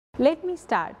Let me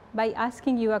start by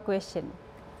asking you a question.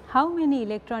 How many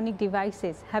electronic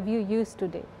devices have you used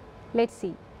today? Let's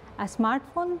see, a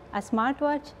smartphone, a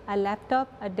smartwatch, a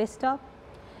laptop, a desktop.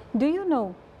 Do you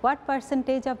know what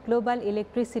percentage of global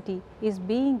electricity is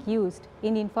being used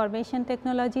in information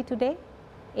technology today?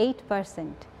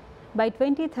 8%. By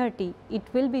 2030, it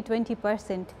will be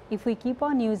 20% if we keep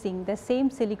on using the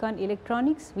same silicon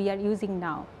electronics we are using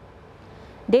now.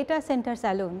 Data centers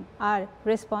alone are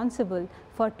responsible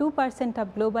for 2%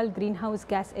 of global greenhouse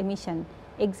gas emission,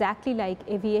 exactly like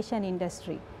aviation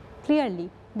industry. Clearly,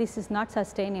 this is not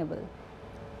sustainable.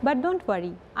 But don't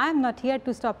worry, I am not here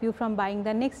to stop you from buying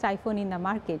the next iPhone in the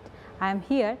market. I am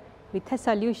here with a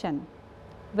solution.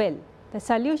 Well, the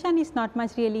solution is not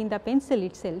much really in the pencil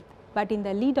itself, but in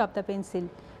the lead of the pencil,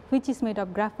 which is made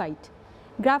of graphite.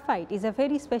 Graphite is a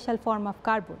very special form of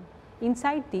carbon.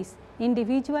 Inside this,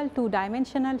 individual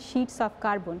two-dimensional sheets of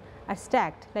carbon are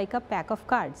stacked like a pack of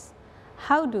cards.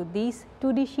 How do these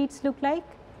 2D sheets look like?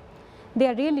 They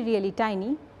are really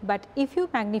tiny, but if you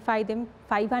magnify them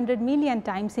 500 million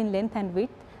times in length and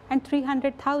width and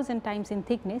 300,000 times in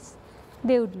thickness,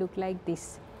 they would look like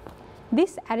this.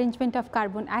 This arrangement of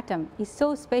carbon atom is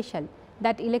so special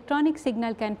that electronic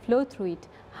signal can flow through it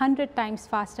 100 times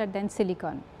faster than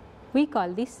silicon. We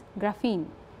call this graphene.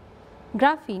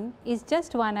 Graphene is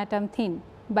just one atom thin,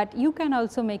 but you can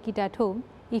also make it at home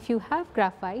if you have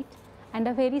graphite and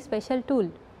a very special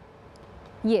tool.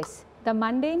 Yes, the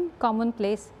mundane,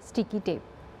 commonplace sticky tape.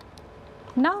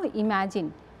 Now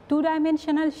imagine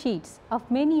two-dimensional sheets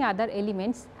of many other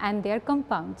elements and their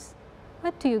compounds.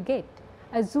 What do you get?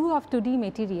 A zoo of 2D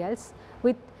materials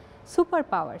with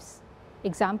superpowers.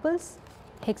 Examples: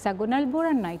 hexagonal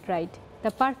boron nitride,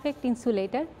 the perfect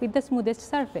insulator with the smoothest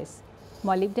surface;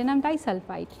 molybdenum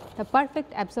disulfide, the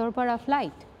perfect absorber of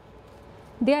light.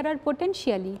 There are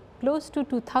potentially close to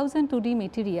 2000 2D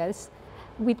materials,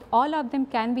 with all of them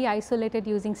can be isolated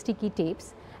using sticky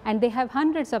tapes, and they have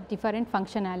hundreds of different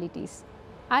functionalities.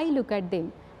 I look at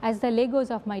them as the Legos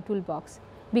of my toolbox,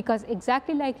 because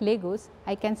exactly like Legos,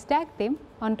 I can stack them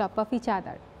on top of each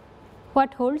other.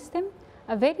 What holds them?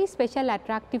 A very special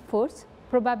attractive force,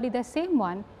 probably the same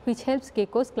one which helps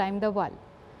geckos climb the wall.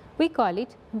 We call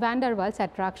it van der Waals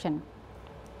attraction.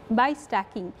 By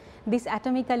stacking these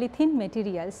atomically thin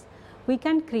materials, we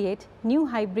can create new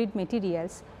hybrid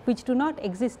materials which do not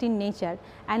exist in nature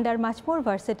and are much more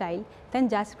versatile than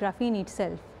just graphene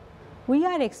itself. We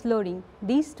are exploring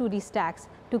these 2D stacks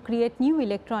to create new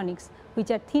electronics which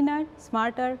are thinner,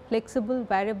 smarter, flexible,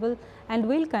 wearable, and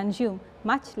will consume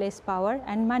much less power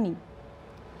and money.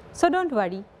 So don't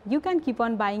worry, you can keep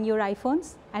on buying your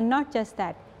iPhones, and not just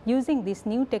that. Using this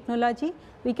new technology,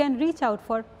 we can reach out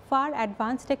for far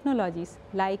advanced technologies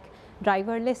like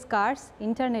driverless cars,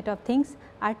 Internet of Things,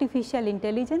 artificial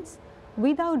intelligence,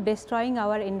 without destroying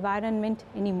our environment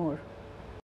anymore.